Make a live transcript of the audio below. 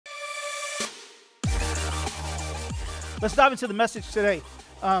Let's dive into the message today.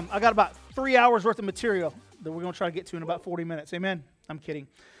 I got about 3 hours worth of material that we're going to try to get to in about 40 minutes. Amen? I'm kidding.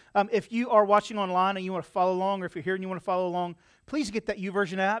 If you are watching online and you want to follow along, or if you're here and you want to follow along, please get that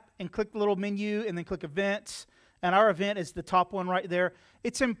YouVersion app and click the little menu and then click Events. And our event is the top one right there.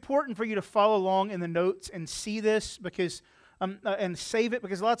 It's important for you to follow along in the notes and see this because and save it,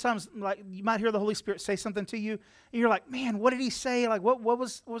 because a lot of times, like, you might hear the Holy Spirit say something to you, and you're like, man, what did he say? Like, what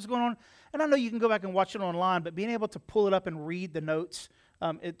was going on? And I know you can go back and watch it online, but being able to pull it up and read the notes,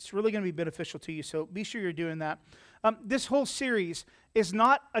 it's really going to be beneficial to you. So be sure you're doing that. This whole series is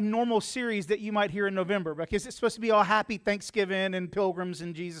not a normal series that you might hear in November, because it's supposed to be all happy Thanksgiving and pilgrims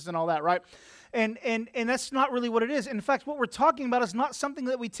and Jesus and all that, right? And that's not really what it is. In fact, what we're talking about is not something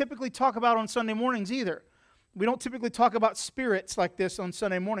that we typically talk about on Sunday mornings either. We don't typically talk about spirits like this on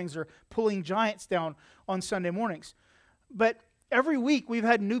Sunday mornings or pulling giants down on Sunday mornings. But every week we've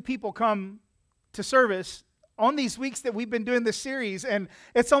had new people come to service on these weeks that we've been doing this series, and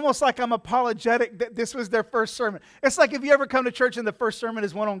it's almost like I'm apologetic that this was their first sermon. It's like if you ever come to church and the first sermon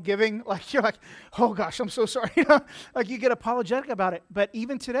is one on giving, like you're like, oh gosh, I'm so sorry. Like you get apologetic about it. But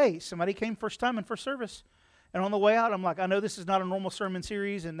even today, somebody came first time in first service. And on the way out, I'm like, I know this is not a normal sermon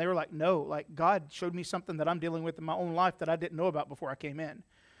series. And they were like, no, like God showed me something that I'm dealing with in my own life that I didn't know about before I came in.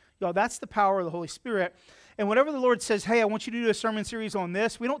 Y'all, that's the power of the Holy Spirit. And whenever the Lord says, hey, I want you to do a sermon series on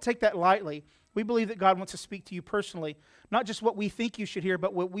this, we don't take that lightly. We believe that God wants to speak to you personally, not just what we think you should hear,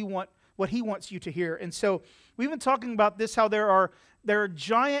 but what He wants you to hear. And so we've been talking about this, how there are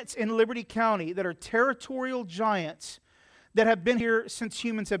giants in Liberty County that are territorial giants that have been here since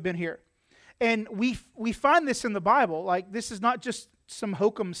humans have been here. And we find this in the Bible. Like, this is not just some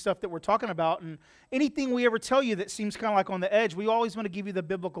hokum stuff that we're talking about. And anything we ever tell you that seems kind of like on the edge, we always want to give you the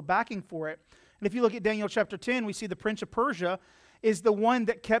biblical backing for it. And if you look at Daniel chapter 10, we see the Prince of Persia is the one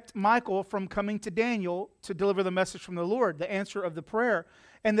that kept Michael from coming to Daniel to deliver the message from the Lord, the answer of the prayer.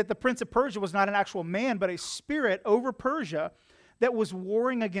 And that the Prince of Persia was not an actual man, but a spirit over Persia that was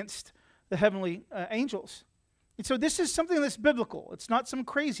warring against the heavenly angels. And so this is something that's biblical. It's not some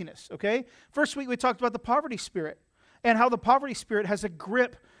craziness, okay? First week we talked about the poverty spirit and how the poverty spirit has a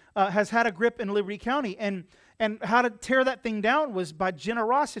grip, has had a grip in Liberty County. And how to tear that thing down was by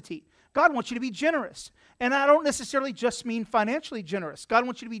generosity. God wants you to be generous. And I don't necessarily just mean financially generous. God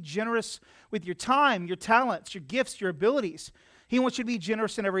wants you to be generous with your time, your talents, your gifts, your abilities. He wants you to be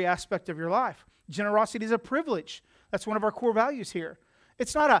generous in every aspect of your life. Generosity is a privilege. That's one of our core values here.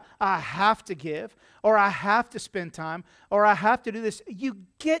 It's not I have to give, or I have to spend time, or I have to do this. You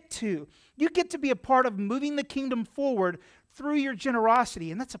get to be a part of moving the kingdom forward through your generosity,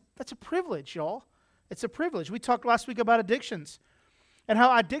 and that's a privilege, y'all. It's a privilege. We talked last week about addictions, and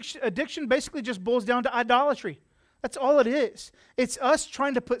how addiction basically just boils down to idolatry. That's all it is. It's us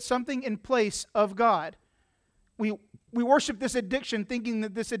trying to put something in place of God. We worship this addiction thinking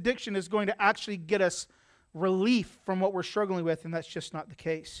that this addiction is going to actually get us relief from what we're struggling with, and that's just not the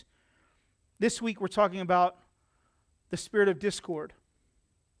case. This week we're talking about the spirit of discord.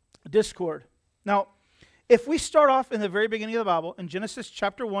 Discord. Now, if we start off in the very beginning of the Bible, in Genesis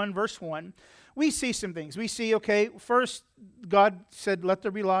chapter 1, verse 1, we see some things. We see, okay, first God said, let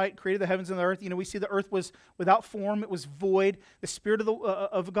there be light, created the heavens and the earth. We see the earth was without form, it was void. The Spirit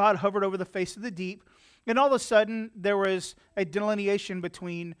of God hovered over the face of the deep. And all of a sudden, there was a delineation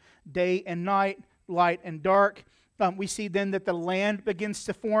between day and night, light and dark. We see then that the land begins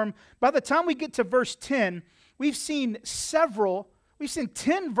to form. By the time we get to verse 10, we've seen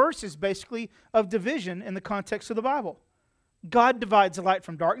 10 verses basically of division in the context of the Bible. God divides light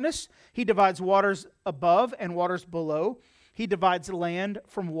from darkness. He divides waters above and waters below. He divides land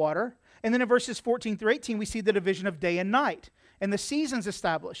from water. And then in verses 14 through 18, we see the division of day and night and the seasons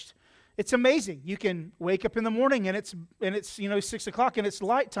established. It's amazing. You can wake up in the morning and it's 6 o'clock and it's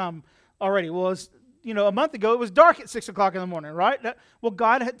light time already. Well, a month ago, it was dark at 6 o'clock in the morning, right? Well,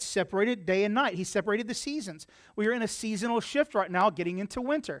 God had separated day and night. He separated the seasons. We are in a seasonal shift right now, getting into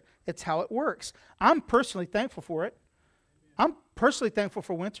winter. It's how it works. I'm personally thankful for it. I'm personally thankful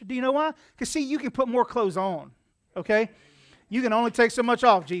for winter. Do you know why? Because, see, you can put more clothes on, okay? You can only take so much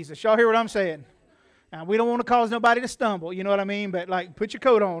off, Jesus. Y'all hear what I'm saying? Now, we don't want to cause nobody to stumble, you know what I mean? But, put your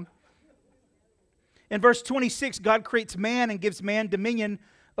coat on. In verse 26, God creates man and gives man dominion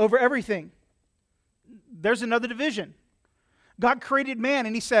over everything. There's another division. God created man,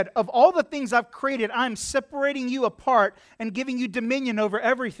 and He said, of all the things I've created, I'm separating you apart and giving you dominion over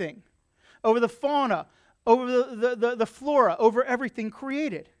everything, over the fauna, over the flora, over everything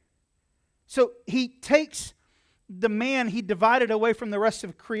created. So He takes the man He divided away from the rest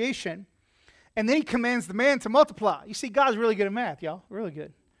of creation, and then He commands the man to multiply. You see, God's really good at math, y'all. Really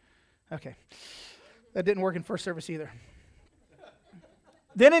good. Okay. That didn't work in first service either.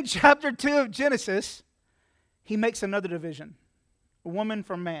 Then in chapter 2 of Genesis, he makes another division. A woman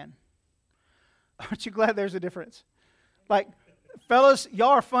from man. Aren't you glad there's a difference? Like, fellas, y'all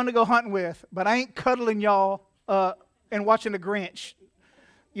are fun to go hunting with, but I ain't cuddling y'all and watching the Grinch.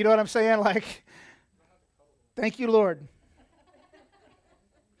 You know what I'm saying? Like, thank you, Lord.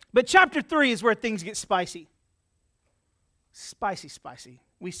 But chapter 3 is where things get spicy. Spicy, spicy.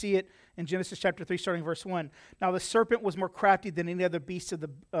 We see it in Genesis chapter 3, starting verse 1. Now the serpent was more crafty than any other beast of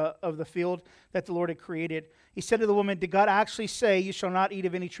the field that the Lord had created. He said to the woman, did God actually say, you shall not eat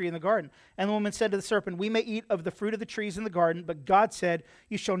of any tree in the garden? And the woman said to the serpent, we may eat of the fruit of the trees in the garden, but God said,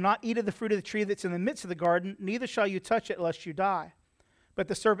 you shall not eat of the fruit of the tree that's in the midst of the garden, neither shall you touch it, lest you die. But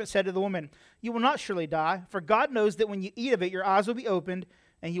the serpent said to the woman, you will not surely die, for God knows that when you eat of it, your eyes will be opened,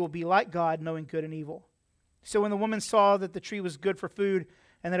 and you will be like God, knowing good and evil. So when the woman saw that the tree was good for food,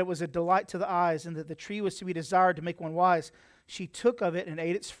 and that it was a delight to the eyes, and that the tree was to be desired to make one wise, she took of it and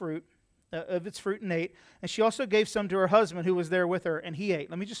ate its fruit, and ate. And she also gave some to her husband who was there with her, and he ate.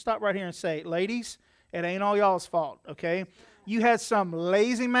 Let me just stop right here and say, ladies, it ain't all y'all's fault, okay? You had some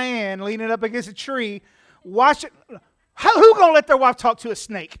lazy man leaning up against a tree, watching. Who gonna let their wife talk to a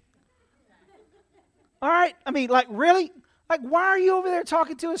snake? All right? I mean, like, really? Like, why are you over there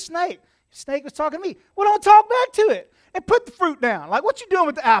talking to a snake? Snake was talking to me. Well, don't talk back to it. And put the fruit down. Like, what you doing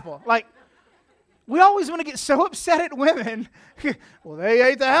with the apple? Like, we always want to get so upset at women. Well, they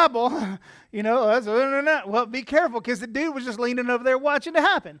ate the apple. You know, that's well, be careful, because the dude was just leaning over there watching it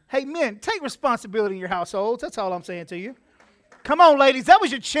happen. Hey, men, take responsibility in your households. That's all I'm saying to you. Come on, ladies. That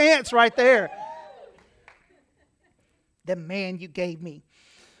was your chance right there. The man you gave me.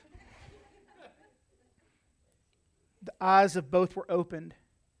 The eyes of both were opened,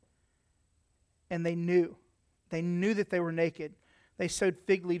 and they knew. They knew that they were naked. They sewed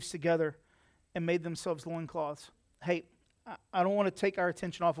fig leaves together and made themselves loincloths. Hey, I don't want to take our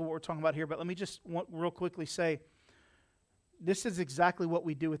attention off of what we're talking about here, but let me just real quickly say, this is exactly what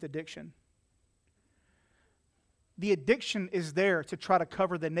we do with addiction. The addiction is there to try to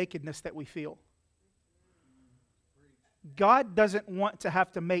cover the nakedness that we feel. God doesn't want to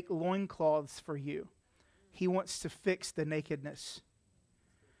have to make loincloths for you. He wants to fix the nakedness.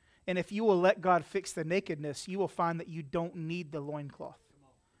 And if you will let God fix the nakedness, you will find that you don't need the loincloth.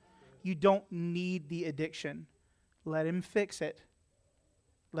 You don't need the addiction. Let Him fix it.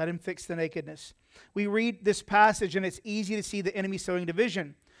 Let Him fix the nakedness. We read this passage, and it's easy to see the enemy sowing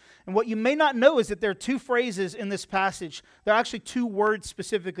division. And what you may not know is that there are two phrases in this passage. There are actually two words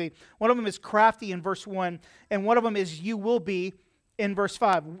specifically. One of them is crafty in verse 1, and one of them is you will be in verse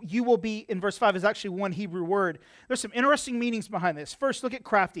 5. You will be in verse 5 is actually one Hebrew word. There's some interesting meanings behind this. First, look at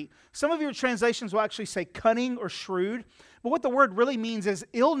crafty. Some of your translations will actually say cunning or shrewd, but what the word really means is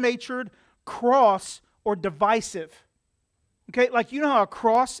ill-natured, cross, or divisive. Okay, like you know how a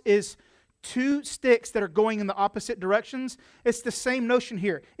cross is two sticks that are going in the opposite directions? It's the same notion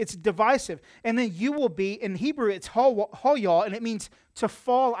here. It's divisive. And then you will be, in Hebrew, it's hoyal, and it means to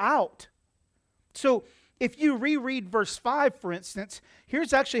fall out. So if you reread verse 5, for instance,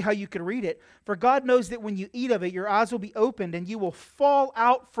 here's actually how you could read it. For God knows that when you eat of it, your eyes will be opened, and you will fall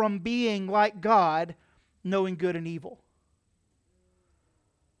out from being like God, knowing good and evil.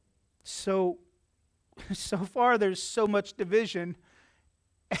 So far there's so much division.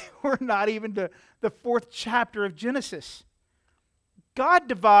 We're not even to the 4th chapter of Genesis. God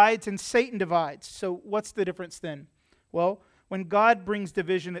divides and Satan divides. So what's the difference then? Well, when God brings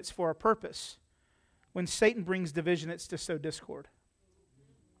division, it's for a purpose. When Satan brings division, it's to sow discord.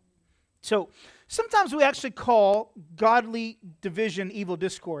 So sometimes we actually call godly division evil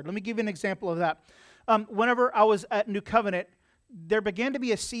discord. Let me give you an example of that. Whenever I was at New Covenant, there began to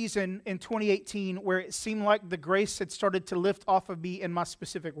be a season in 2018 where it seemed like the grace had started to lift off of me in my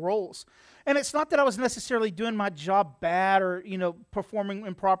specific roles. And it's not that I was necessarily doing my job bad or, performing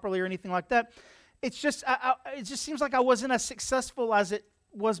improperly or anything like that. It's just, it just seems like I wasn't as successful as it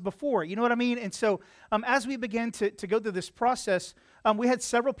was before. You know what I mean? And so as we began to go through this process, we had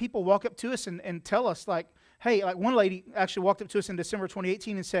several people walk up to us and tell us, like, hey, like one lady actually walked up to us in December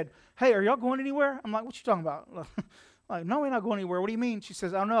 2018 and said, hey, are y'all going anywhere? I'm like, what you talking about? Like, no, we're not going anywhere. What do you mean? She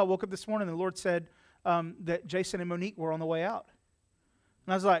says, I don't know. I woke up this morning and the Lord said that Jason and Monique were on the way out.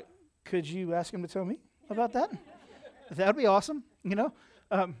 And I was like, could you ask him to tell me about that? That would be awesome,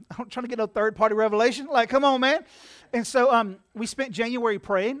 I'm trying to get no third-party revelation. Like, come on, man. And so we spent January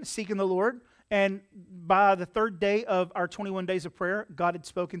praying, seeking the Lord. And by the 3rd day of our 21 days of prayer, God had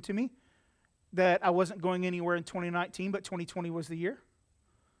spoken to me that I wasn't going anywhere in 2019, but 2020 was the year.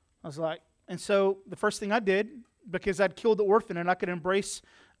 I was like, and so the first thing I did, because I'd killed the orphan and I could embrace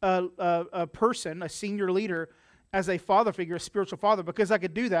a person, a senior leader, as a father figure, a spiritual father. Because I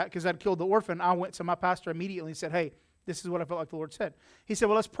could do that, because I'd killed the orphan, I went to my pastor immediately and said, hey, this is what I felt like the Lord said. He said,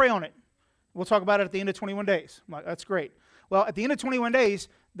 well, let's pray on it. We'll talk about it at the end of 21 days. I'm like, that's great. Well, at the end of 21 days,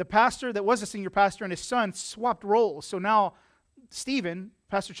 the pastor that was a senior pastor and his son swapped roles. So now Stephen,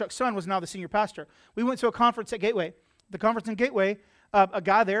 Pastor Chuck's son, was now the senior pastor. We went to a conference at Gateway. The conference in Gateway, a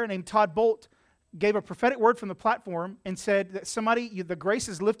guy there named Todd Bolt gave a prophetic word from the platform and said that the grace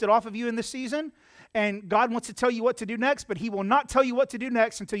is lifted off of you in this season, and God wants to tell you what to do next, but he will not tell you what to do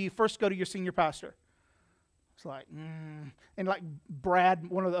next until you first go to your senior pastor. It's like, and like Brad,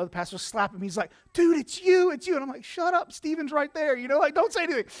 one of the other pastors, slapped him. He's like, dude, it's you. And I'm like, shut up, Stephen's right there. Like, don't say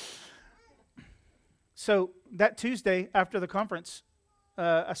anything. So that Tuesday after the conference,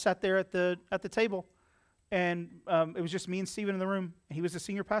 I sat there at the table, and it was just me and Stephen in the room. He was the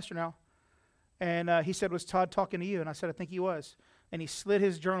senior pastor now. And he said, was Todd talking to you? And I said, I think he was. And he slid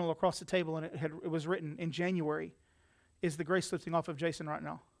his journal across the table, and it was written, in January, is the grace lifting off of Jason right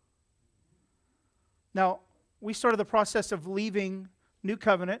now. Now, we started the process of leaving New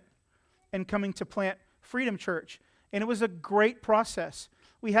Covenant and coming to plant Freedom Church. And it was a great process.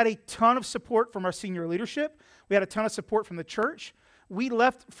 We had a ton of support from our senior leadership. We had a ton of support from the church. We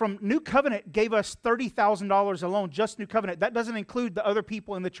left from New Covenant, gave us $30,000 alone, just New Covenant. That doesn't include the other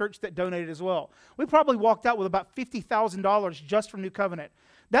people in the church that donated as well. We probably walked out with about $50,000 just from New Covenant.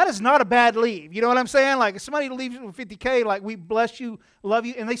 That is not a bad leave. You know what I'm saying? Like, if somebody leaves with $50K, like, we bless you, love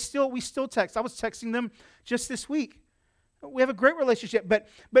you, and we still text. I was texting them just this week. We have a great relationship. But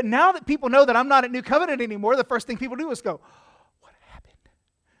now that people know that I'm not at New Covenant anymore, the first thing people do is go, what happened?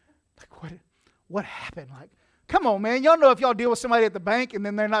 Like, what happened? Like, come on, man. Y'all know if y'all deal with somebody at the bank and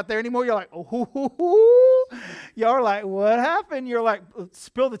then they're not there anymore, you're like, oh, y'all are like, what happened? You're like,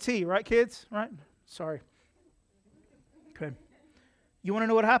 spill the tea, right, kids? Right? Sorry. Okay. You want to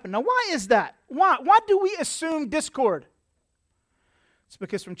know what happened? Now, why is that? Why do we assume discord? It's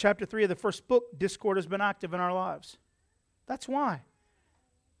because from chapter 3 of the first book, discord has been active in our lives. That's why.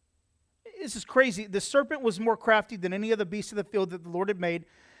 This is crazy. The serpent was more crafty than any other beast of the field that the Lord had made.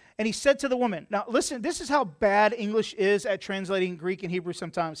 And he said to the woman, now listen, this is how bad English is at translating Greek and Hebrew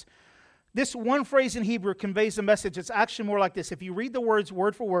sometimes. This one phrase in Hebrew conveys a message. It's actually more like this. If you read the words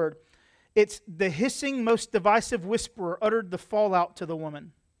word for word, it's the hissing, most divisive whisperer uttered the fallout to the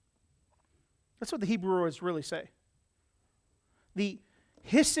woman. That's what the Hebrew words really say. The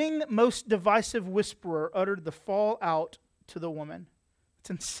hissing, most divisive whisperer uttered the fallout to the woman. It's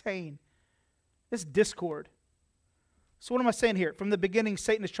insane. It's discord. So what am I saying here? From the beginning,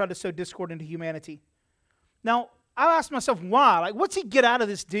 Satan has tried to sow discord into humanity. Now, I ask myself, why? Like, what's he get out of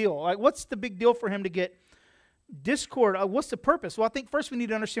this deal? Like, what's the big deal for him to get discord? What's the purpose? Well, I think first we need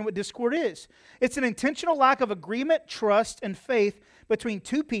to understand what discord is. It's an intentional lack of agreement, trust, and faith between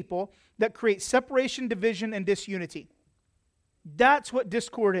two people that create separation, division, and disunity. That's what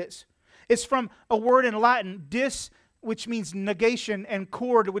discord is. It's from a word in Latin, dis, which means negation, and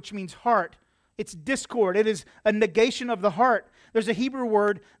cord, which means heart. It's discord. It is a negation of the heart. There's a Hebrew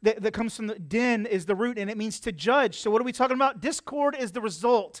word that comes from the din is the root, and it means to judge. So what are we talking about? Discord is the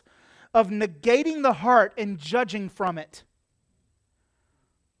result of negating the heart and judging from it.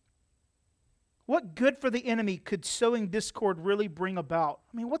 What good for the enemy could sowing discord really bring about?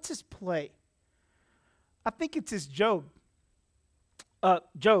 I mean, what's his play? I think it's his Job.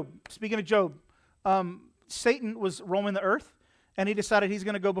 Speaking of Job, Satan was roaming the earth, and he decided he's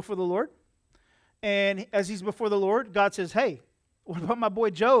going to go before the Lord. And as he's before the Lord, God says, hey, what about my boy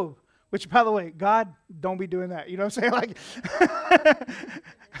Job? Which, by the way, God, don't be doing that. You know what I'm saying? Like,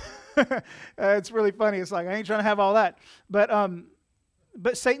 it's really funny. It's like, I ain't trying to have all that.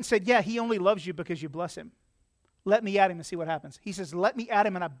 But Satan said, yeah, he only loves you because you bless him. Let me at him and see what happens. He says, let me at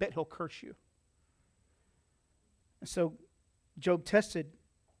him and I bet he'll curse you. And so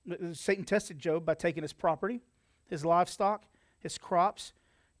Satan tested Job by taking his property, his livestock, his crops,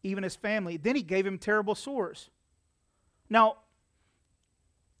 even his family. Then he gave him terrible sores. Now,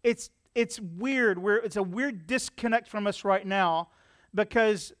 it's weird. It's a weird disconnect from us right now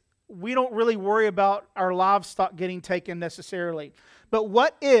because we don't really worry about our livestock getting taken necessarily. But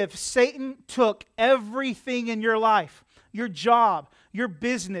what if Satan took everything in your life, your job, your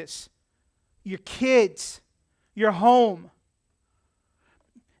business, your kids, your home?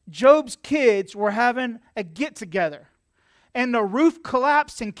 Job's kids were having a get-together, and the roof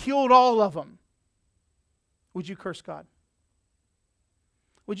collapsed and killed all of them. Would you curse God?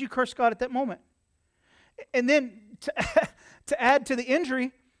 Would you curse God at that moment? And then to add to the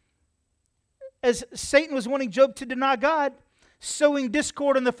injury, as Satan was wanting Job to deny God, sowing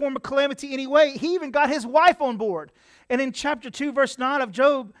discord in the form of calamity anyway. He even got his wife on board. And in chapter 2, verse 9 of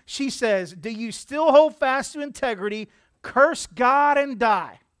Job, she says, do you still hold fast to integrity? Curse God and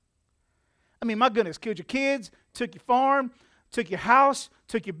die. I mean, my goodness, killed your kids, took your farm, took your house,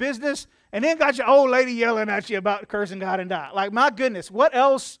 took your business, and then got your old lady yelling at you about cursing God and die. Like, my goodness, what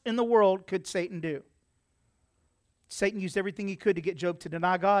else in the world could Satan do? Satan used everything he could to get Job to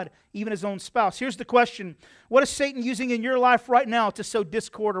deny God, even his own spouse. Here's the question. What is Satan using in your life right now to sow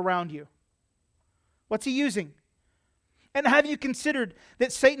discord around you? What's he using? And have you considered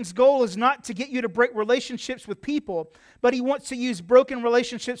that Satan's goal is not to get you to break relationships with people, but he wants to use broken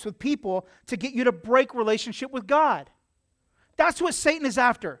relationships with people to get you to break relationship with God? That's what Satan is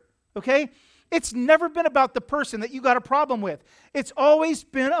after, okay? It's never been about the person that you got a problem with. It's always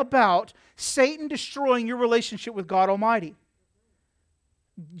been about Satan destroying your relationship with God Almighty.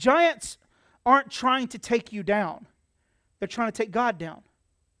 Giants aren't trying to take you down. They're trying to take God down.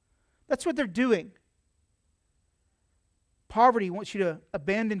 That's what they're doing. Poverty wants you to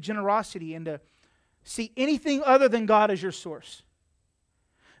abandon generosity and to see anything other than God as your source.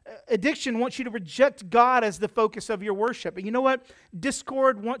 Addiction wants you to reject God as the focus of your worship. And you know what?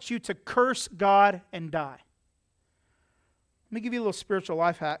 Discord wants you to curse God and die. Let me give you a little spiritual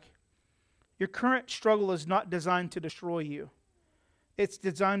life hack. Your current struggle is not designed to destroy you. It's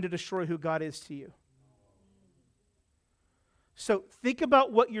designed to destroy who God is to you. So think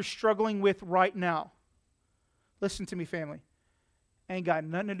about what you're struggling with right now. Listen to me, family. Ain't got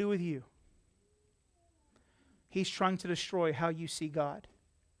nothing to do with you. He's trying to destroy how you see God.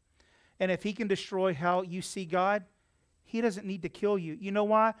 And if he can destroy how you see God, he doesn't need to kill you. You know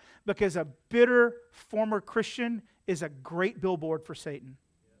why? Because a bitter former Christian is a great billboard for Satan.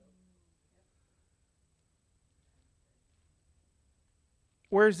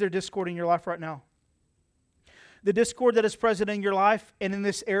 Where is there discord in your life right now? The discord that is present in your life and in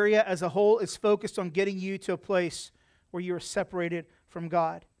this area as a whole is focused on getting you to a place where you are separated from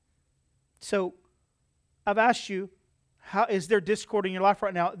God. So, I've asked you, how is there discord in your life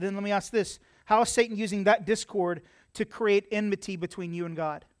right now? Then let me ask this. How is Satan using that discord to create enmity between you and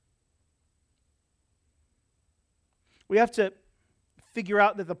God? We have to figure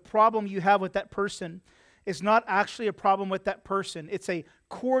out that the problem you have with that person is not actually a problem with that person. It's a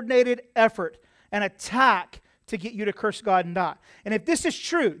coordinated effort, an attack to get you to curse God and die. And if this is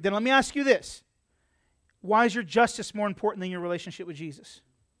true, then let me ask you this. Why is your justice more important than your relationship with Jesus?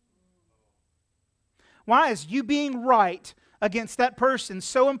 Why is you being right against that person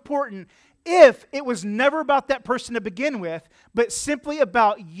so important if it was never about that person to begin with, but simply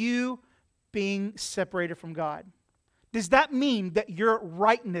about you being separated from God? Does that mean that your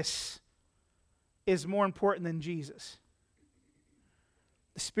rightness is more important than Jesus?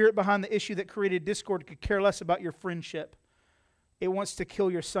 The spirit behind the issue that created discord could care less about your friendship. It wants to kill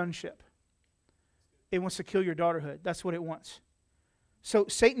your sonship. It wants to kill your daughterhood. That's what it wants. So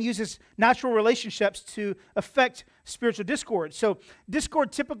Satan uses natural relationships to affect spiritual discord. So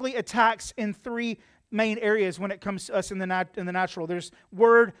discord typically attacks in three main areas when it comes to us in the natural. There's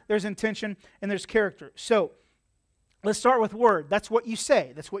word, there's intention, and there's character. So let's start with word. That's what you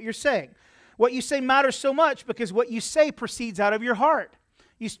say. That's what you're saying. What you say matters so much because what you say proceeds out of your heart.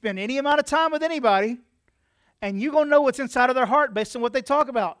 You spend any amount of time with anybody, and you're going to know what's inside of their heart based on what they talk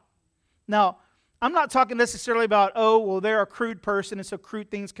about. Now, I'm not talking necessarily about, oh, well, they're a crude person, and so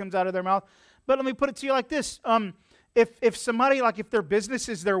crude things comes out of their mouth. But let me put it to you like this. If somebody, like if their business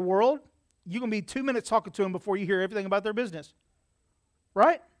is their world, you're going to be 2 minutes talking to them before you hear everything about their business.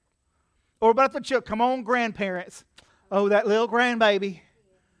 Right? Or about the children. Come on, grandparents. Oh, that little grandbaby.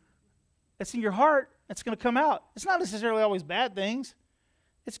 That's in your heart. That's going to come out. It's not necessarily always bad things.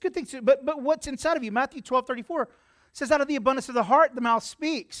 It's good things too. But what's inside of you? Matthew 12:34 says, out of the abundance of the heart, the mouth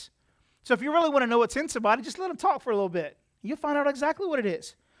speaks. So if you really want to know what's in somebody, just let them talk for a little bit. You'll find out exactly what it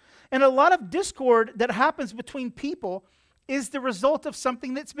is. And a lot of discord that happens between people is the result of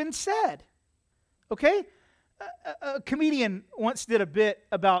something that's been said. Okay? A comedian once did a bit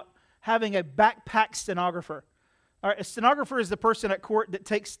about having a backpack stenographer. All right, a stenographer is the person at court that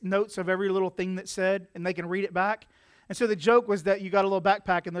takes notes of every little thing that's said, and they can read it back. And so the joke was that you got a little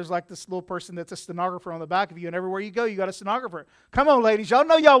backpack, and there's like this little person that's a stenographer on the back of you, and everywhere you go, you got a stenographer. Come on, ladies. Y'all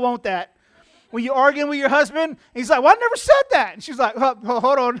know y'all want that. When you're arguing with your husband, he's like, well, I never said that. And she's like,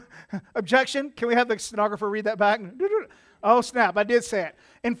 hold on. Objection. Can we have the stenographer read that back? Oh, snap. I did say it.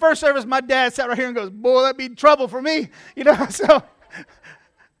 In first service, my dad sat right here and goes, boy, that'd be trouble for me. You know, so.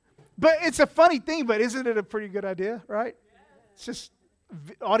 But it's a funny thing, but isn't it a pretty good idea, right? It's just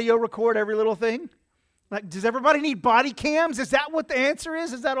audio record every little thing. Like, does everybody need body cams? Is that what the answer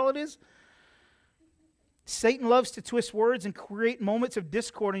is? Is that all it is? Satan loves to twist words and create moments of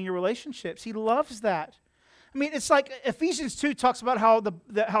discord in your relationships. He loves that. I mean, it's like Ephesians 2 talks about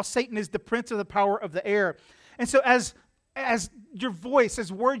how Satan is the prince of the power of the air. And so as your voice,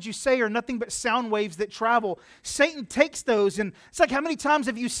 as words you say are nothing but sound waves that travel, Satan takes those, and it's like, how many times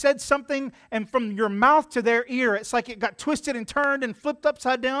have you said something and from your mouth to their ear, it's like it got twisted and turned and flipped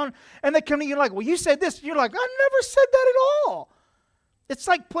upside down, and they come to you like, well, you said this. You're like, I never said that at all. It's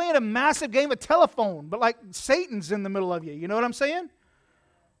like playing a massive game of telephone, but like Satan's in the middle of you. You know what I'm saying?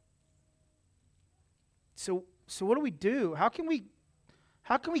 So what do? How can we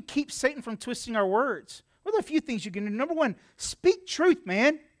keep Satan from twisting our words? Well, there are a few things you can do. Number one, speak truth,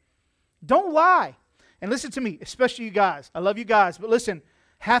 man. Don't lie. And listen to me, especially you guys. I love you guys, but listen,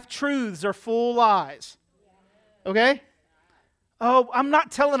 half-truths are full lies. Okay? Oh, I'm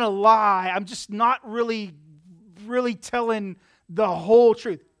not telling a lie. I'm just not really telling the whole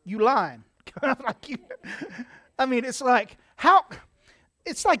truth. You lying. I mean, it's like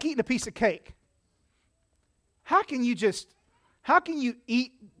eating a piece of cake. How can you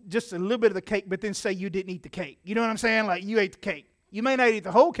eat just a little bit of the cake, but then say you didn't eat the cake? You know what I'm saying? Like, you ate the cake. You may not eat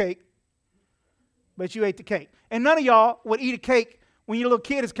the whole cake, but you ate the cake. And none of y'all would eat a cake when your little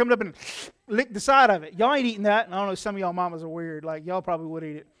kid is coming up and lick the side of it. Y'all ain't eating that. And I don't know, some of y'all mamas are weird. Like, y'all probably would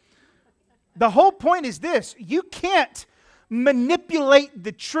eat it. The whole point is this. You can't manipulate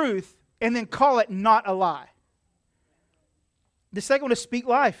the truth and then call it not a lie. The second one is speak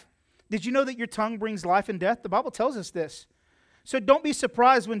life. Did you know that your tongue brings life and death? The Bible tells us this. So don't be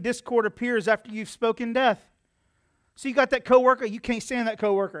surprised when discord appears after you've spoken death. So you got that coworker, you can't stand that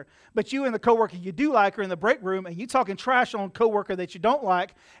coworker, but you and the coworker you do like are in the break room, and you talking trash on coworker that you don't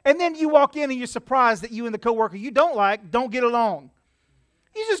like, and then you walk in and you're surprised that you and the coworker you don't like don't get along.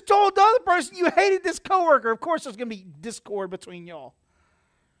 You just told the other person you hated this coworker. Of course there's going to be discord between y'all.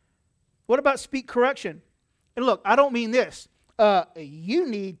 What about speak correction? And look, I don't mean this. You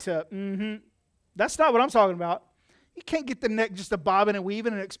need to, That's not what I'm talking about. You can't get the neck just a bobbing and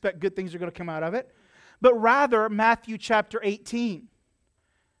weaving and expect good things are going to come out of it. But rather, Matthew chapter 18.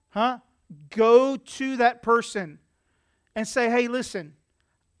 Go to that person and say, hey, listen,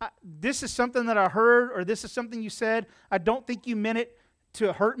 this is something that I heard, or this is something you said. I don't think you meant it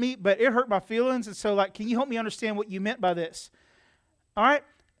to hurt me, but it hurt my feelings. And so, like, can you help me understand what you meant by this? All right?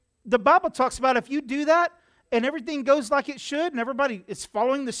 The Bible talks about if you do that and everything goes like it should and everybody is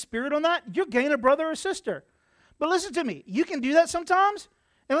following the Spirit on that, you'll gain a brother or sister. But listen to me. You can do that sometimes,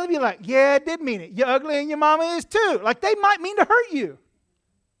 and they'll be like, yeah, I did mean it. You're ugly and your mama is too. Like, they might mean to hurt you.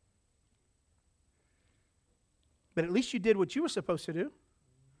 But at least you did what you were supposed to do.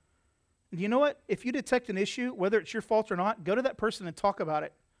 And you know what? If you detect an issue, whether it's your fault or not, go to that person and talk about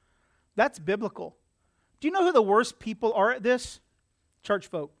it. That's biblical. Do you know who the worst people are at this? Church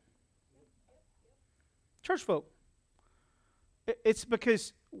folk. Church folk. It's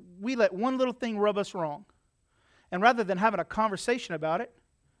because we let one little thing rub us wrong. And rather than having a conversation about it,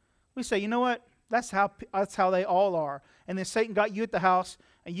 we say, you know what? That's how they all are. And then Satan got you at the house,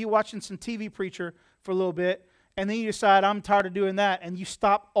 and you watching some TV preacher for a little bit, and then you decide, I'm tired of doing that, and you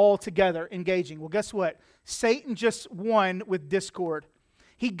stop altogether engaging. Well, guess what? Satan just won with discord.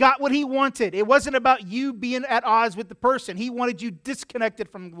 He got what he wanted. It wasn't about you being at odds with the person. He wanted you disconnected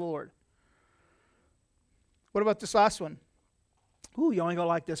from the Lord. What about this last one? Ooh, you only gonna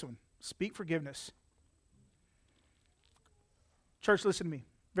like this one. Speak forgiveness. Church, listen to me.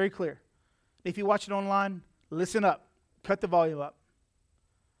 Very clear. If you watch it online, listen up. Cut the volume up.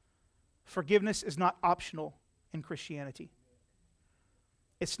 Forgiveness is not optional in Christianity.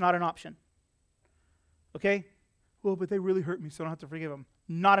 It's not an option. Okay? Well, but they really hurt me, so I don't have to forgive them.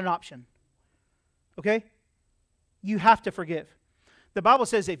 Not an option. Okay? You have to forgive. The Bible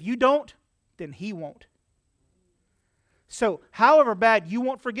says if you don't, then he won't. So, however bad you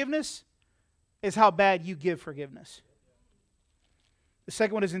want forgiveness is how bad you give forgiveness. The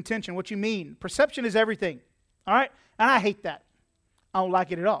second one is intention. What you mean. Perception is everything. All right? And I hate that. I don't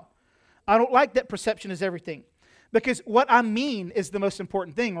like it at all. I don't like that perception is everything. Because what I mean is the most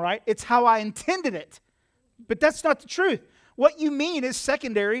important thing, right? It's how I intended it. But that's not the truth. What you mean is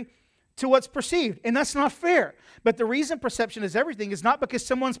secondary to what's perceived. And that's not fair. But the reason perception is everything is not because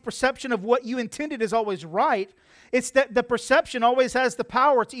someone's perception of what you intended is always right. It's that the perception always has the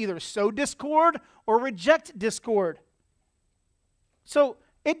power to either sow discord or reject discord. So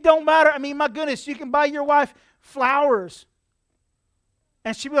it don't matter. I mean, my goodness, you can buy your wife flowers.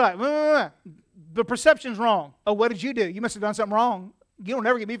 And she'll be like, the perception's wrong. Oh, what did you do? You must have done something wrong. You don't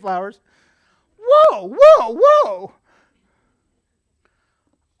ever give me flowers. Whoa, whoa, whoa.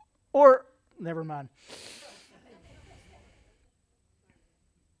 Or, never mind.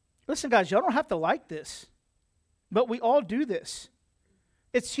 Listen, guys, y'all don't have to like this. But we all do this.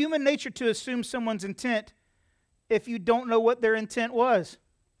 It's human nature to assume someone's intent if you don't know what their intent was.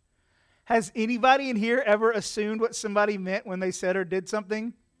 Has anybody in here ever assumed what somebody meant when they said or did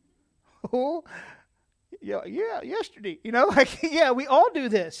something? Oh, yeah, yesterday. You know, like, yeah, we all do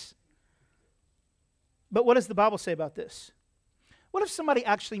this. But what does the Bible say about this? What if somebody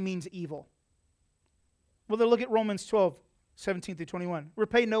actually means evil? Well, then look at Romans 12, 17 through 21.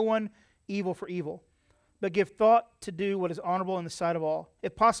 Repay no one evil for evil, but give thought to do what is honorable in the sight of all.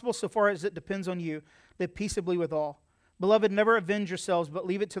 If possible, so far as it depends on you, live peaceably with all. Beloved, never avenge yourselves, but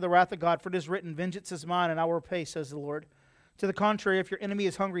leave it to the wrath of God, for it is written, vengeance is mine, and I will repay, says the Lord. To the contrary, if your enemy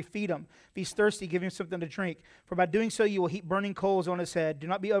is hungry, feed him. If he's thirsty, give him something to drink. For by doing so, you will heap burning coals on his head. Do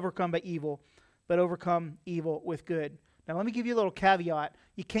not be overcome by evil, but overcome evil with good. Now, let me give you a little caveat.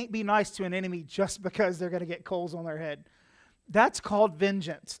 You can't be nice to an enemy just because they're going to get coals on their head. That's called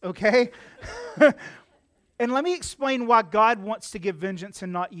vengeance, okay? And let me explain why God wants to give vengeance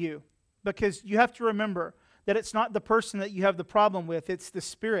and not you. Because you have to remember that it's not the person that you have the problem with, it's the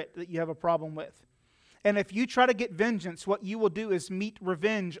spirit that you have a problem with. And if you try to get vengeance, what you will do is meet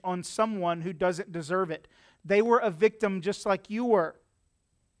revenge on someone who doesn't deserve it. They were a victim just like you were.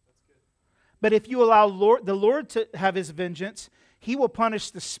 But if you allow the Lord to have his vengeance, he will punish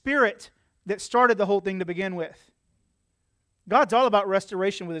the spirit that started the whole thing to begin with. God's all about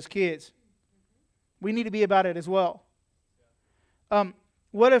restoration with his kids. We need to be about it as well.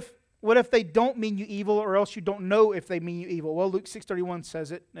 What if they don't mean you evil, or else you don't know if they mean you evil? Well, Luke 6:31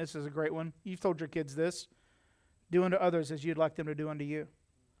 says it. This is a great one. You've told your kids this. Do unto others as you'd like them to do unto you.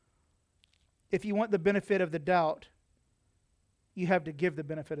 If you want the benefit of the doubt, you have to give the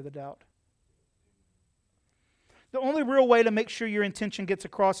benefit of the doubt. The only real way to make sure your intention gets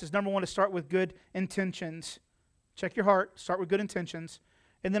across is, number one, to start with good intentions. Check your heart. Start with good intentions.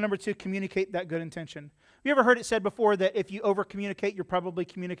 And then number two, communicate that good intention. Have you ever heard it said before that if you over-communicate, you're probably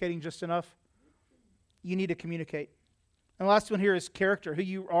communicating just enough? You need to communicate. And the last one here is character, who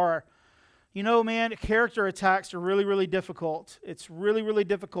you are. You know, man, character attacks are really, really difficult. It's really, really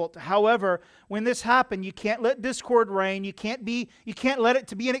difficult. However, when this happens, you can't let discord reign. You can't let it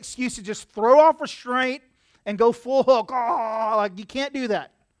to be an excuse to just throw off restraint and go full hook. Oh, like, you can't do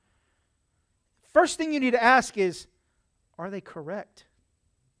that. First thing you need to ask is, are they correct?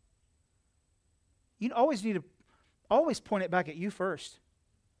 You always need to point it back at you first.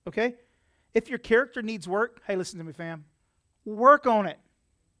 Okay? If your character needs work, hey, listen to me, fam. Work on it.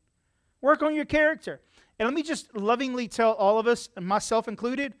 Work on your character. And let me just lovingly tell all of us, and myself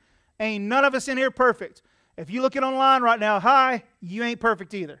included, ain't none of us in here perfect. If you look at online right now, hi, you ain't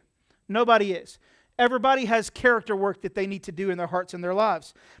perfect either. Nobody is. Everybody has character work that they need to do in their hearts and their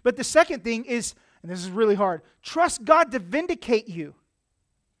lives. But the second thing is, and this is really hard, trust God to vindicate you.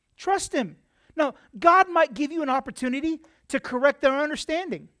 Trust him. Now, God might give you an opportunity to correct their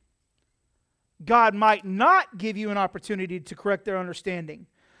understanding. God might not give you an opportunity to correct their understanding.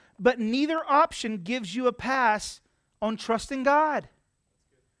 But neither option gives you a pass on trusting God.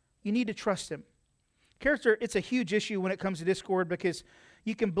 You need to trust him. Character, it's a huge issue when it comes to discord, because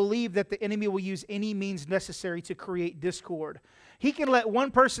you can believe that the enemy will use any means necessary to create discord. He can let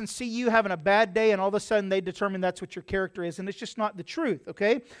one person see you having a bad day, and all of a sudden they determine that's what your character is, and it's just not the truth,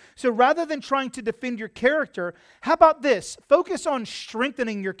 okay? So rather than trying to defend your character, how about this? Focus on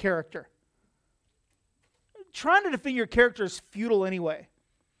strengthening your character. Trying to defend your character is futile anyway.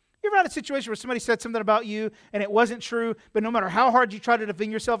 You ever had a situation where somebody said something about you and it wasn't true, but no matter how hard you try to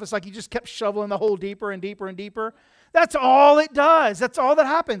defend yourself, it's like you just kept shoveling the hole deeper and deeper and deeper? That's all it does. That's all that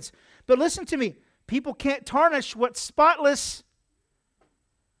happens. But listen to me. People can't tarnish what's spotless.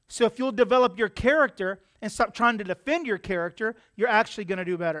 So if you'll develop your character and stop trying to defend your character, you're actually going to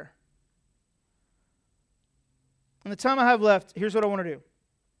do better. In the time I have left, here's what I want to do.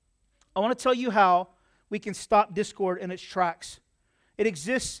 I want to tell you how we can stop discord in its tracks. It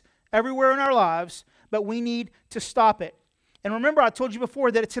exists everywhere in our lives, but we need to stop it. And remember, I told you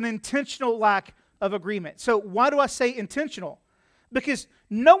before that it's an intentional lack of agreement. So why do I say intentional? Because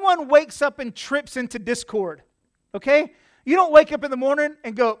no one wakes up and trips into discord, okay? You don't wake up in the morning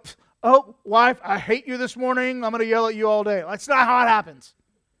and go, oh, wife, I hate you this morning. I'm going to yell at you all day. That's not how it happens.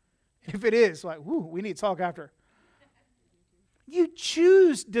 If it is, like, whoo, we need to talk after. You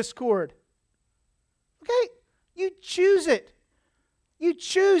choose discord, okay? You choose it. You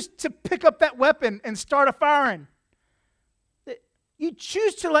choose to pick up that weapon and start a firing. You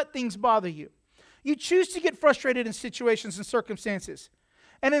choose to let things bother you. You choose to get frustrated in situations and circumstances.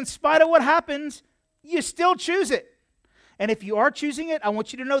 And in spite of what happens, you still choose it. And if you are choosing it, I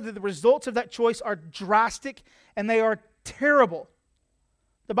want you to know that the results of that choice are drastic and they are terrible.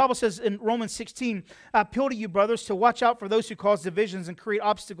 The Bible says in Romans 16, I appeal to you, brothers, to watch out for those who cause divisions and create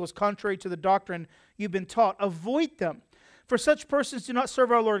obstacles contrary to the doctrine you've been taught. Avoid them. For such persons do not serve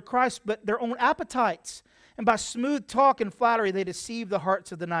our Lord Christ, but their own appetites. And by smooth talk and flattery, they deceive the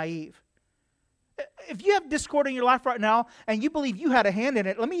hearts of the naive. If you have discord in your life right now and you believe you had a hand in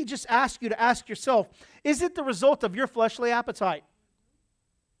it, let me just ask you to ask yourself, is it the result of your fleshly appetite?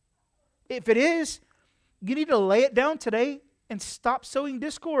 If it is, you need to lay it down today and stop sowing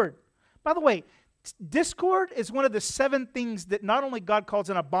discord. By the way, discord is one of the 7 things that not only God calls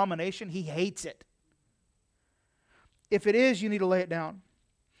an abomination, He hates it. If it is, you need to lay it down.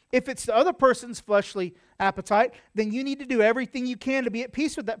 If it's the other person's fleshly appetite, then you need to do everything you can to be at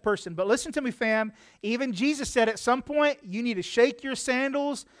peace with that person. But listen to me, fam. Even Jesus said at some point, you need to shake your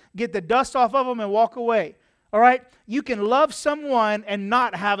sandals, get the dust off of them, and walk away. All right? You can love someone and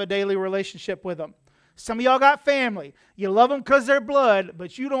not have a daily relationship with them. Some of y'all got family. You love them because they're blood,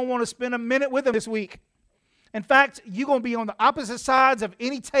 but you don't want to spend a minute with them this week. In fact, you're going to be on the opposite sides of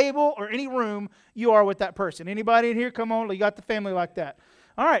any table or any room you are with that person. Anybody in here? Come on, you got the family like that.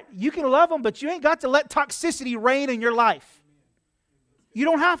 All right, you can love them, but you ain't got to let toxicity reign in your life. You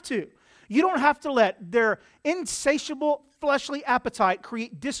don't have to. You don't have to let their insatiable fleshly appetite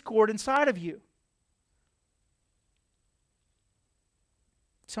create discord inside of you.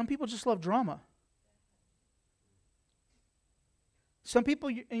 Some people just love drama. Some people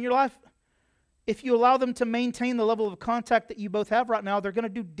in your life, if you allow them to maintain the level of contact that you both have right now, they're going to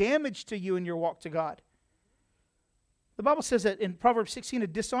do damage to you in your walk to God. The Bible says that in Proverbs 16, a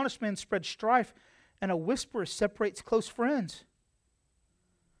dishonest man spreads strife, and a whisperer separates close friends.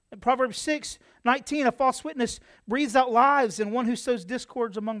 In Proverbs 6:19, a false witness breathes out lies, and one who sows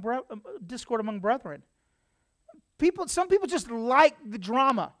discord among brethren. Some people just like the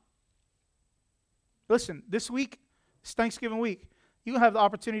drama. Listen, this week, it's Thanksgiving week. You're going to have the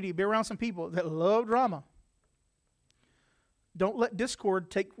opportunity to be around some people that love drama. Don't let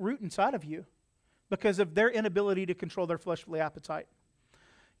discord take root inside of you because of their inability to control their fleshly appetite.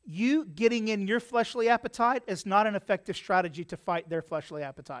 You getting in your fleshly appetite is not an effective strategy to fight their fleshly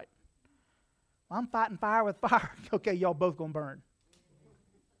appetite. Well, I'm fighting fire with fire. Okay, y'all both going to burn.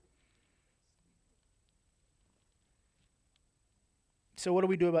 So what do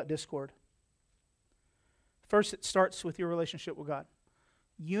we do about discord? First, it starts with your relationship with God.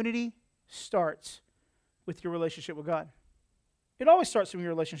 Unity starts with your relationship with God. It always starts from your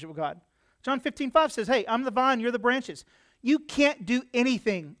relationship with God. John 15:5 says, hey, I'm the vine, you're the branches. You can't do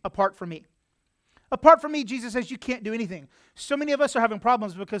anything apart from me. Apart from me, Jesus says you can't do anything. So many of us are having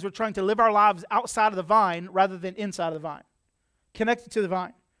problems because we're trying to live our lives outside of the vine rather than inside of the vine, connected to the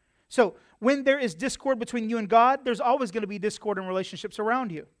vine. So when there is discord between you and God, there's always going to be discord in relationships around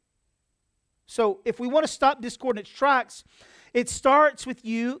you. So if we want to stop discord in its tracks, it starts with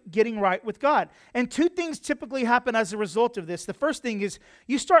you getting right with God. And 2 things typically happen as a result of this. The first thing is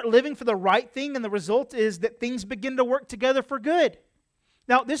you start living for the right thing, and the result is that things begin to work together for good.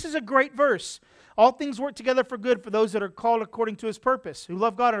 Now, this is a great verse. All things work together for good for those that are called according to His purpose, who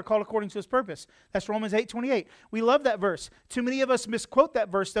love God and are called according to His purpose. That's Romans 8:28. We love that verse. Too many of us misquote that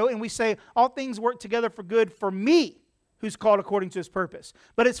verse, though, and we say, all things work together for good for me, who's called according to His purpose.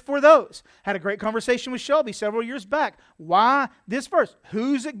 But it's for those. Had a great conversation with Shelby several years back. Why this verse?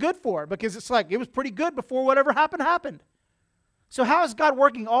 Who's it good for? Because it's like, it was pretty good before whatever happened. So how is God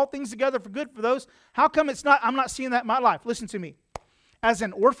working all things together for good for those? How come I'm not seeing that in my life? Listen to me. As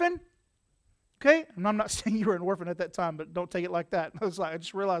an orphan, okay, and I'm not saying you were an orphan at that time, but don't take it like that. I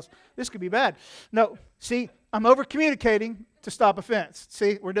just realized this could be bad. No, see, I'm over communicating to stop offense.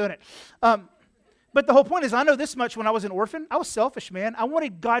 See, we're doing it. But the whole point is, I know this much. When I was an orphan, I was selfish, man. I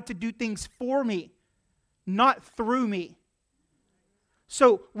wanted God to do things for me, not through me.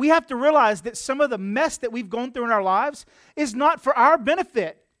 So we have to realize that some of the mess that we've gone through in our lives is not for our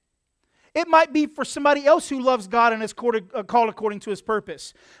benefit. It might be for somebody else who loves God and is called according to His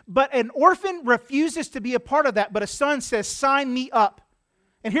purpose. But an orphan refuses to be a part of that, but a son says, sign me up.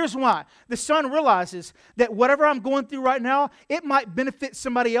 And here's why. The son realizes that whatever I'm going through right now, it might benefit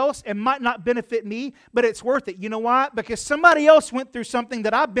somebody else and might not benefit me, but it's worth it. You know why? Because somebody else went through something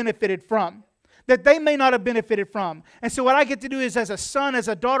that I benefited from, that they may not have benefited from. And so what I get to do is, as a son, as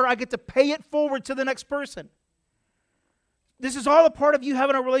a daughter, I get to pay it forward to the next person. This is all a part of you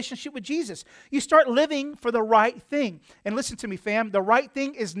having a relationship with Jesus. You start living for the right thing. And listen to me, fam. The right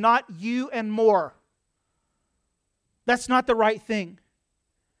thing is not you and more. That's not the right thing.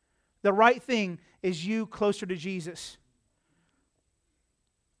 The right thing is you closer to Jesus.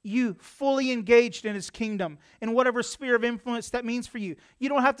 you fully engaged in His kingdom in whatever sphere of influence that means for you. You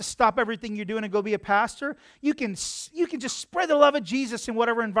don't have to stop everything you're doing and go be a pastor. You can just spread the love of Jesus in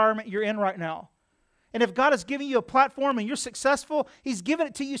whatever environment you're in right now. And if God is giving you a platform and you're successful, He's given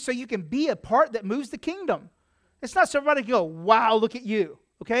it to you so you can be a part that moves the kingdom. It's not so everybody can go, wow, look at you,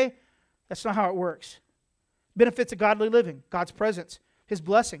 okay? That's not how it works. Benefits of godly living, God's presence, His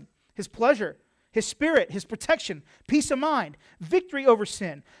blessing, His pleasure, His Spirit, His protection, peace of mind, victory over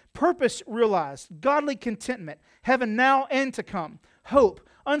sin, purpose realized, godly contentment, heaven now and to come, hope,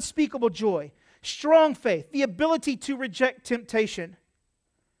 unspeakable joy, strong faith, the ability to reject temptation.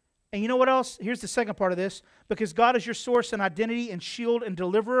 And you know what else? Here's the second part of this. Because God is your source and identity and shield and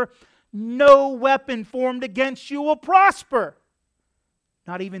deliverer, no weapon formed against you will prosper.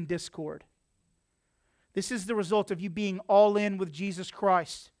 Not even discord. This is the result of you being all in with Jesus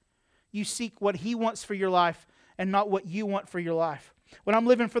Christ. You seek what He wants for your life and not what you want for your life. When I'm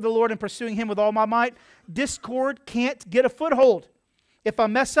living for the Lord and pursuing Him with all my might, discord can't get a foothold. If I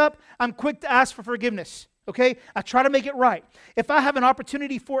mess up, I'm quick to ask for forgiveness. Okay? I try to make it right. If I have an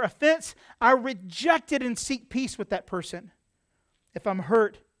opportunity for offense, I reject it and seek peace with that person. If I'm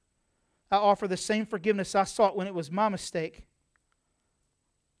hurt, I offer the same forgiveness I sought when it was my mistake.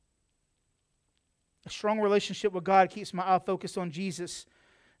 A strong relationship with God keeps my eye focused on Jesus.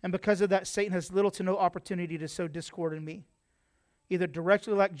 And because of that, Satan has little to no opportunity to sow discord in me, either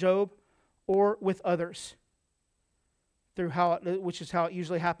directly like Job or with others, which is how it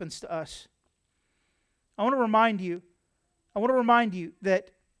usually happens to us. I want to remind you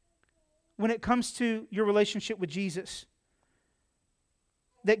that when it comes to your relationship with Jesus,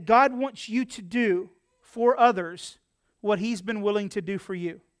 that God wants you to do for others what He's been willing to do for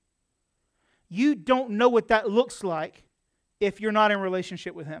you. You don't know what that looks like if you're not in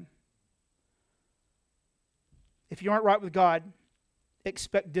relationship with Him. If you aren't right with God,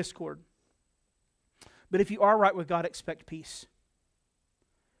 expect discord. But if you are right with God, expect peace.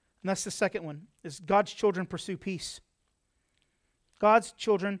 And that's the second one, is God's children pursue peace. God's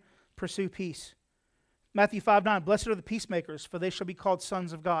children pursue peace. Matthew 5:9, blessed are the peacemakers, for they shall be called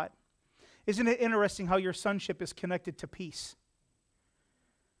sons of God. Isn't it interesting how your sonship is connected to peace?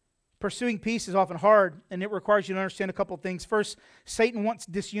 Pursuing peace is often hard, and it requires you to understand a couple of things. First, Satan wants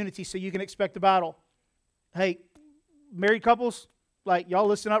disunity, so you can expect a battle. Hey, married couples, y'all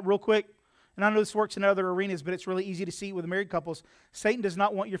listen up real quick. And I know this works in other arenas, but it's really easy to see with married couples. Satan does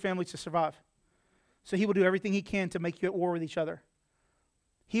not want your family to survive. So he will do everything he can to make you at war with each other.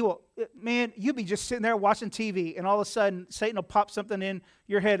 He will, man, you'll be just sitting there watching TV, and all of a sudden, Satan will pop something in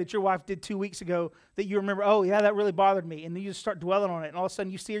your head that your wife did 2 weeks ago that you remember, oh, yeah, that really bothered me. And then you just start dwelling on it, and all of a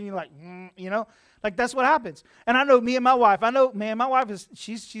sudden you see her, and you're like, that's what happens. And I know me and my wife, my wife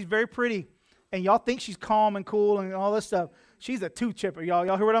she's very pretty, and y'all think she's calm and cool and all this stuff. She's a two-chipper, y'all.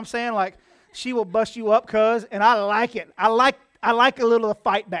 Y'all hear what I'm saying? She will bust you up, and I like it. I like a little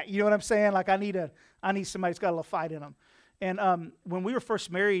fight back. You know what I'm saying? I need somebody that's got a little fight in them. And when we were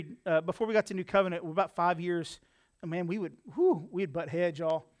first married, before we got to New Covenant, we're about 5 years. Man, we'd butt heads,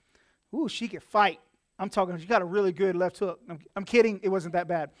 y'all. Ooh, she could fight. I'm talking, she got a really good left hook. I'm kidding. It wasn't that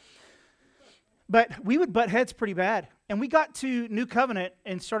bad. But we would butt heads pretty bad. And we got to New Covenant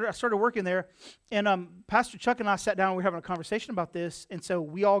and I started working there. And Pastor Chuck and I sat down and we were having a conversation about this. And so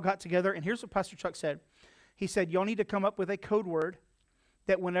we all got together. And here's what Pastor Chuck said. He said, y'all need to come up with a code word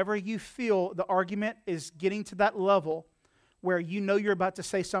that whenever you feel the argument is getting to that level where you know you're about to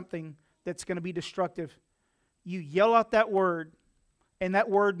say something that's going to be destructive, you yell out that word. And that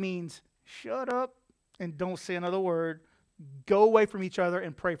word means shut up and don't say another word. Go away from each other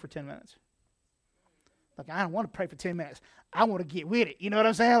and pray for 10 minutes. I don't want to pray for 10 minutes. I want to get with it. You know what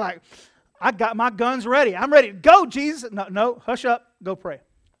I'm saying? I got my guns ready. I'm ready to go, Jesus. No, hush up. Go pray.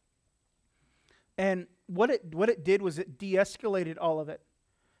 And what it did was it de-escalated all of it.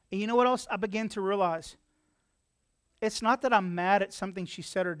 And you know what else I began to realize? It's not that I'm mad at something she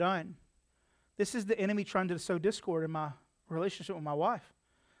said or done. This is the enemy trying to sow discord in my relationship with my wife.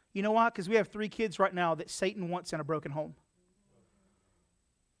 You know why? Because we have 3 kids right now that Satan wants in a broken home.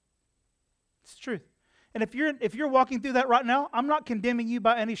 It's the truth. And if you're walking through that right now, I'm not condemning you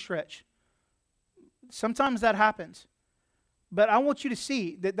by any stretch. Sometimes that happens. But I want you to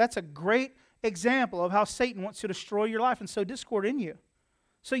see that that's a great example of how Satan wants to destroy your life and sow discord in you.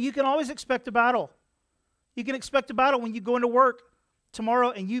 So you can always expect a battle. You can expect a battle when you go into work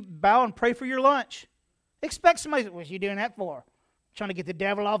tomorrow and you bow and pray for your lunch. Expect somebody, what's you doing that for? Trying to get the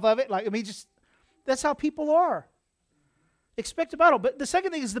devil off of it? That's how people are. Expect a battle. But the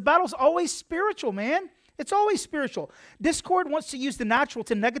second thing is the battle's always spiritual, man. It's always spiritual. Discord wants to use the natural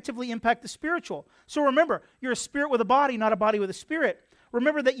to negatively impact the spiritual. So remember, you're a spirit with a body, not a body with a spirit.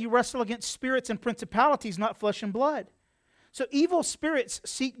 Remember that you wrestle against spirits and principalities, not flesh and blood. So evil spirits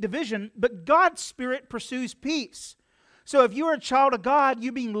seek division, but God's Spirit pursues peace. So if you are a child of God,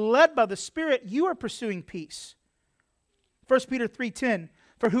 you being led by the Spirit, you are pursuing peace. 1 Peter 3:10,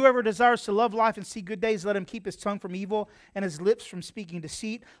 for whoever desires to love life and see good days, let him keep his tongue from evil and his lips from speaking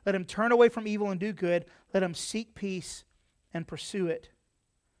deceit. Let him turn away from evil and do good. Let him seek peace and pursue it.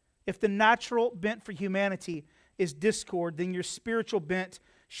 If the natural bent for humanity is discord, then your spiritual bent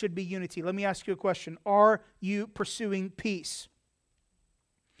should be unity. Let me ask you a question. Are you pursuing peace?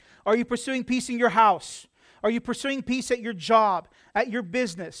 Are you pursuing peace in your house? Are you pursuing peace at your job, at your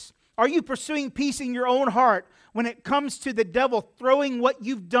business? Are you pursuing peace in your own heart when it comes to the devil throwing what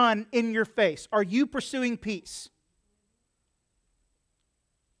you've done in your face? Are you pursuing peace?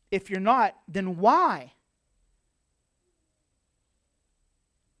 If you're not, then why?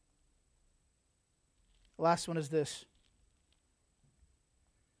 The last one is this.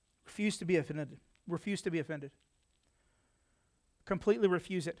 Refuse to be offended. Refuse to be offended. Completely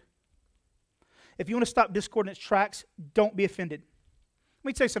refuse it. If you want to stop discord in its tracks, don't be offended. Let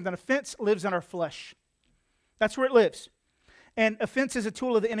me tell you something. Offense lives in our flesh. That's where it lives. And offense is a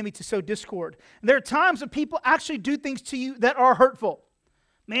tool of the enemy to sow discord. And there are times when people actually do things to you that are hurtful.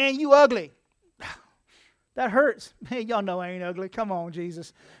 Man, you ugly. That hurts. Man, y'all know I ain't ugly. Come on,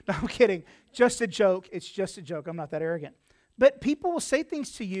 Jesus. No, I'm kidding. Just a joke. It's just a joke. I'm not that arrogant. But people will say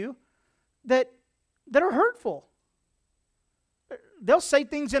things to you that are hurtful. They'll say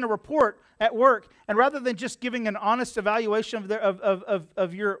things in a report at work, and rather than just giving an honest evaluation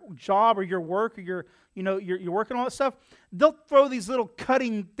of your job or your work or your work and all that stuff, they'll throw these little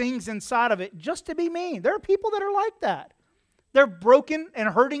cutting things inside of it just to be mean. There are people that are like that. They're broken and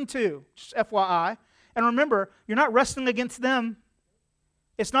hurting too, just FYI. And remember, you're not wrestling against them.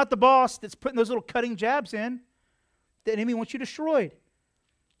 It's not the boss that's putting those little cutting jabs in. The enemy wants you destroyed.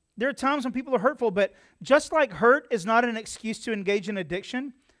 There are times when people are hurtful, but just like hurt is not an excuse to engage in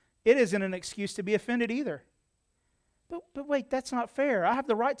addiction, it isn't an excuse to be offended either. But wait, that's not fair. I have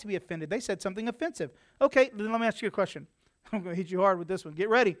the right to be offended. They said something offensive. Okay, then let me ask you a question. I'm going to hit you hard with this one. Get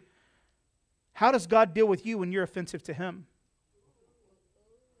ready. How does God deal with you when you're offensive to Him?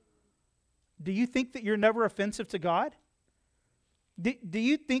 Do you think that you're never offensive to God? Do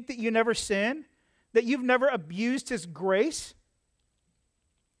you think that you never sin? That you've never abused His grace?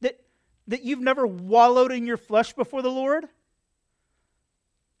 That you've never wallowed in your flesh before the Lord?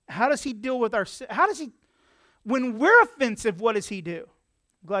 How does He deal with our sin? When we're offensive, what does He do?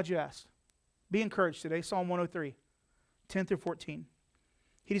 I'm glad you asked. Be encouraged today. Psalm 103, 10 through 14.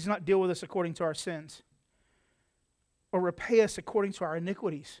 He does not deal with us according to our sins or repay us according to our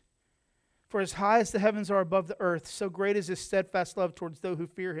iniquities. For as high as the heavens are above the earth, so great is His steadfast love towards those who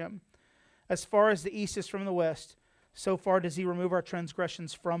fear Him. As far as the east is from the west, so far does He remove our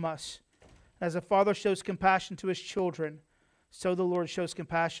transgressions from us. As a father shows compassion to his children, so the Lord shows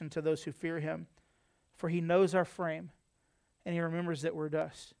compassion to those who fear Him. For He knows our frame, and He remembers that we're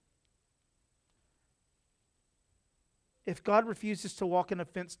dust. If God refuses to walk in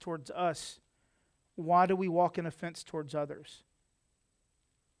offense towards us, why do we walk in offense towards others?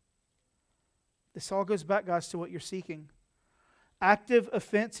 This all goes back, guys, to what you're seeking. Active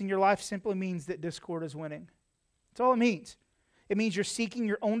offense in your life simply means that discord is winning. That's all it means. It means you're seeking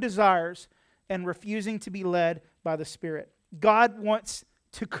your own desires and refusing to be led by the Spirit. God wants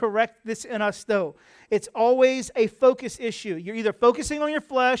to correct this in us, though. It's always a focus issue. You're either focusing on your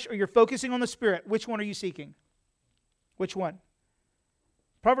flesh or you're focusing on the Spirit. Which one are you seeking? Which one?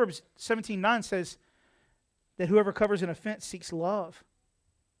 Proverbs 17:9 says that whoever covers an offense seeks love.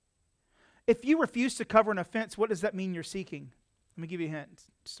 If you refuse to cover an offense, what does that mean you're seeking? Let me give you a hint.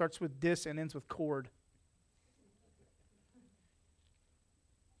 It starts with dis and ends with cord.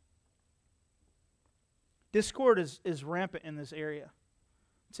 Discord is rampant in this area.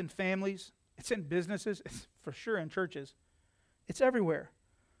 It's in families. It's in businesses. It's for sure in churches. It's everywhere.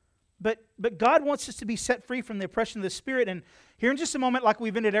 But God wants us to be set free from the oppression of the Spirit. And here in just a moment, like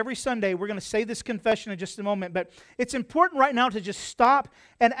we've ended every Sunday, we're going to say this confession in just a moment. But it's important right now to just stop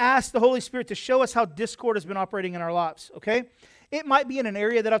and ask the Holy Spirit to show us how discord has been operating in our lives, okay? It might be in an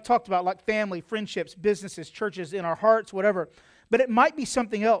area that I've talked about, like family, friendships, businesses, churches, in our hearts, whatever. But it might be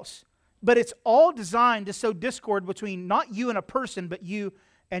something else. But it's all designed to sow discord between not you and a person, but you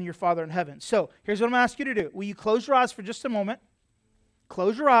and your Father in heaven. So here's what I'm going to ask you to do. Will you close your eyes for just a moment?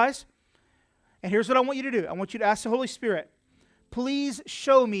 Close your eyes. And here's what I want you to do. I want you to ask the Holy Spirit, please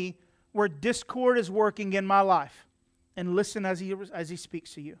show me where discord is working in my life. And listen as He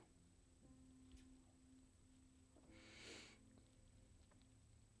speaks to you.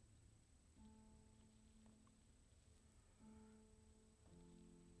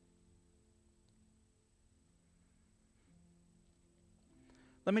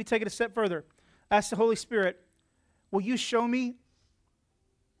 Let me take it a step further. Ask the Holy Spirit, will you show me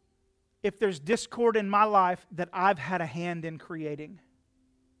if there's discord in my life that I've had a hand in creating?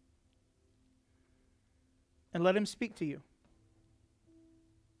 And let Him speak to you.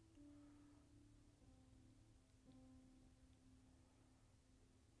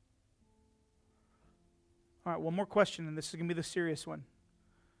 All right, one more question, and this is going to be the serious one.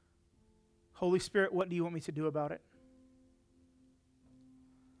 Holy Spirit, what do you want me to do about it?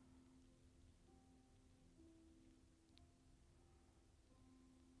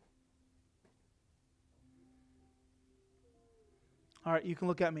 All right, you can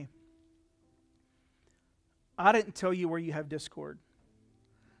look at me. I didn't tell you where you have discord.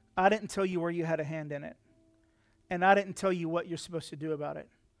 I didn't tell you where you had a hand in it. And I didn't tell you what you're supposed to do about it.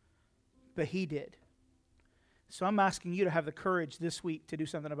 But He did. So I'm asking you to have the courage this week to do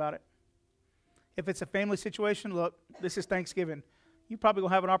something about it. If it's a family situation, look, this is Thanksgiving. You probably will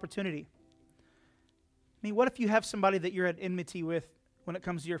have an opportunity. I mean, what if you have somebody that you're at enmity with when it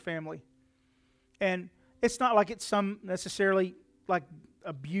comes to your family? And it's not like it's some necessarily like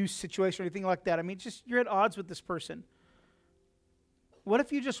abuse situation or anything like that. I mean, just you're at odds with this person. What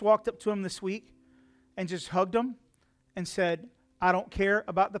if you just walked up to them this week and just hugged them and said, I don't care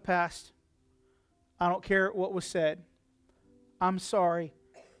about the past. I don't care what was said. I'm sorry.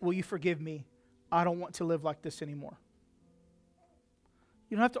 Will you forgive me? I don't want to live like this anymore.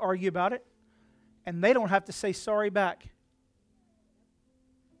 You don't have to argue about it. And they don't have to say sorry back.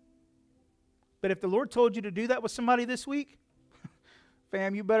 But if the Lord told you to do that with somebody this week,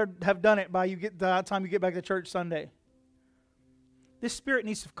 fam, you better have done it by the time you get back to church Sunday. This spirit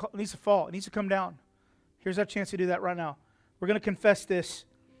needs to fall. It needs to come down. Here's our chance to do that right now. We're going to confess this.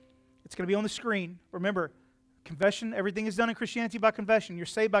 It's going to be on the screen. Remember, confession, everything is done in Christianity by confession. You're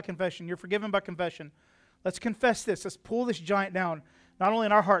saved by confession. You're forgiven by confession. Let's confess this. Let's pull this giant down, not only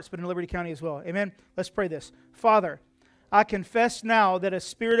in our hearts, but in Liberty County as well. Amen? Let's pray this. Father, I confess now that a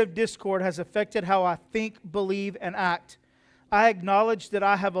spirit of discord has affected how I think, believe, and act. I acknowledge that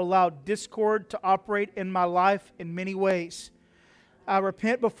I have allowed discord to operate in my life in many ways. I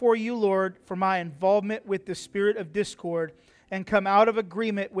repent before you, Lord, for my involvement with the spirit of discord and come out of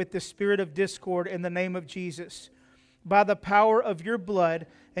agreement with the spirit of discord in the name of Jesus. By the power of your blood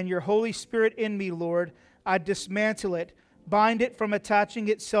and your Holy Spirit in me, Lord, I dismantle it, bind it from attaching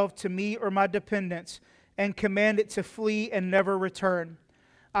itself to me or my dependents, and command it to flee and never return.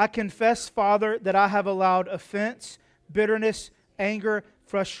 I confess, Father, that I have allowed offense, bitterness, anger,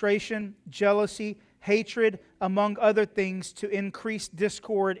 frustration, jealousy, hatred, among other things, to increase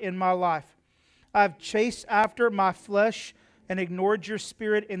discord in my life. I've chased after my flesh and ignored your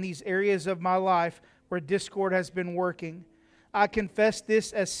spirit in these areas of my life where discord has been working. I confess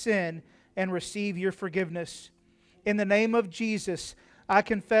this as sin and receive your forgiveness. In the name of Jesus, I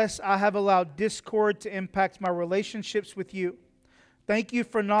confess I have allowed discord to impact my relationships with you. Thank you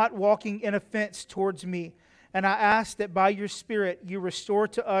for not walking in offense towards me. And I ask that by your Spirit, you restore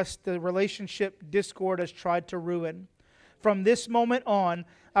to us the relationship discord has tried to ruin. From this moment on,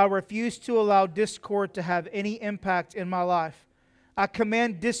 I refuse to allow discord to have any impact in my life. I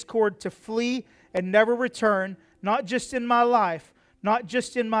command discord to flee and never return, not just in my life, not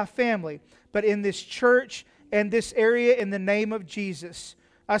just in my family, but in this church and this area in the name of Jesus.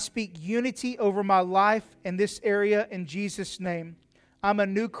 I speak unity over my life in this area in Jesus' name. I'm a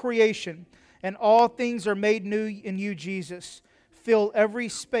new creation, and all things are made new in you, Jesus. Fill every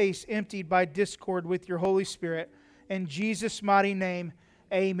space emptied by discord with your Holy Spirit. In Jesus' mighty name,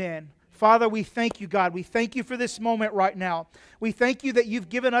 amen. Father, we thank you, God. We thank you for this moment right now. We thank you that you've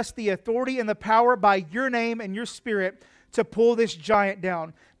given us the authority and the power by your name and your Spirit to pull this giant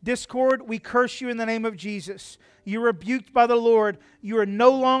down. Discord, we curse you in the name of Jesus. You're rebuked by the Lord. You are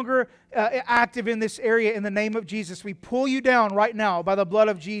no longer active in this area in the name of Jesus. We pull you down right now by the blood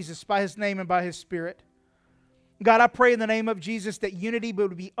of Jesus, by His name and by His Spirit. God, I pray in the name of Jesus that unity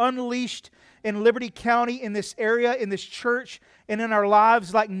would be unleashed in Liberty County, in this area, in this church, and in our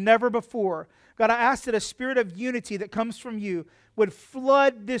lives like never before. God, I ask that a spirit of unity that comes from you would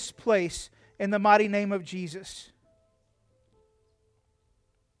flood this place in the mighty name of Jesus.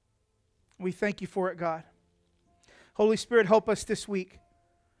 We thank you for it, God. Holy Spirit, help us this week.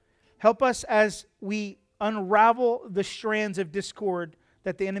 Help us as we unravel the strands of discord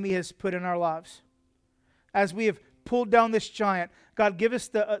that the enemy has put in our lives. As we have pulled down this giant, God, give us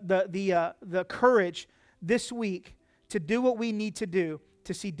the courage this week to do what we need to do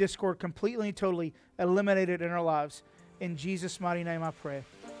to see discord completely and totally eliminated in our lives. In Jesus' mighty name I pray.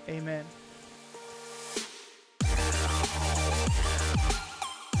 Amen.